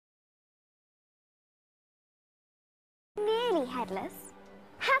Nearly headless?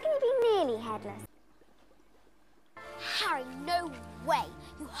 How can you be nearly headless? Harry, no way.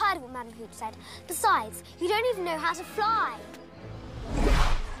 You heard what Madam Hooch said. Besides, you don't even know how to fly.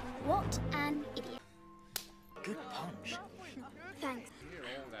 What an idiot. Good punch. Thanks.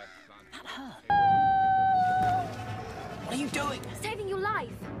 That hurt. What are you doing? Saving your life.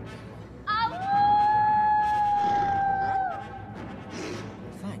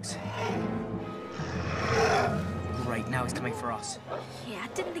 Thanks. Great, now he's coming for us. Yeah, I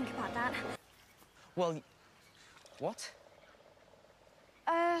didn't think about that. Well, what?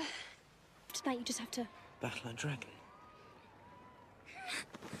 Tonight you just have to... Battle a dragon.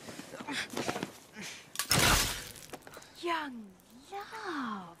 Young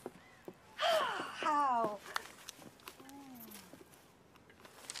love. How?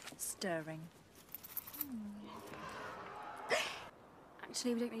 Stirring.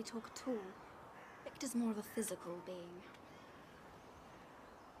 Actually, we don't really talk at all. Victor's more of a physical being.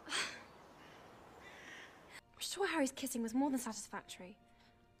 I'm sure Harry's kissing was more than satisfactory.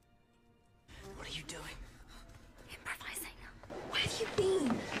 What are you doing? Improvising. Where have you been?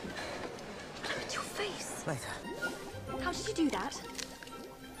 Look at your face. Later. How did you do that?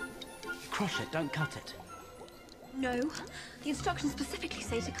 Crush it, don't cut it. No. The instructions specifically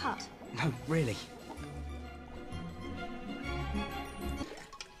say to cut. No, really.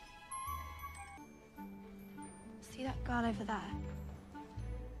 See that girl over there?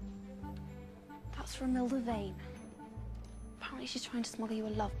 That's Romilda Vane. Apparently she's trying to smuggle you a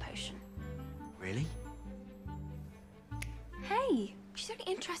love potion. Really? Hey! She's only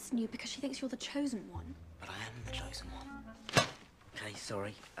interested in you because she thinks you're the chosen one. But I am the chosen one. Okay,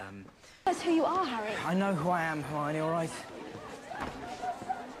 sorry. That's who you are, Harry. I know who I am, Hermione, all right?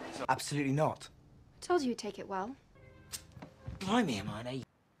 Absolutely not. I told you you'd take it well. Blimey, Hermione.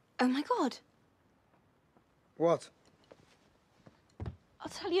 Oh my god. What? I'll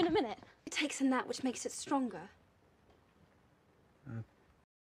tell you in a minute. It takes in that which makes it stronger.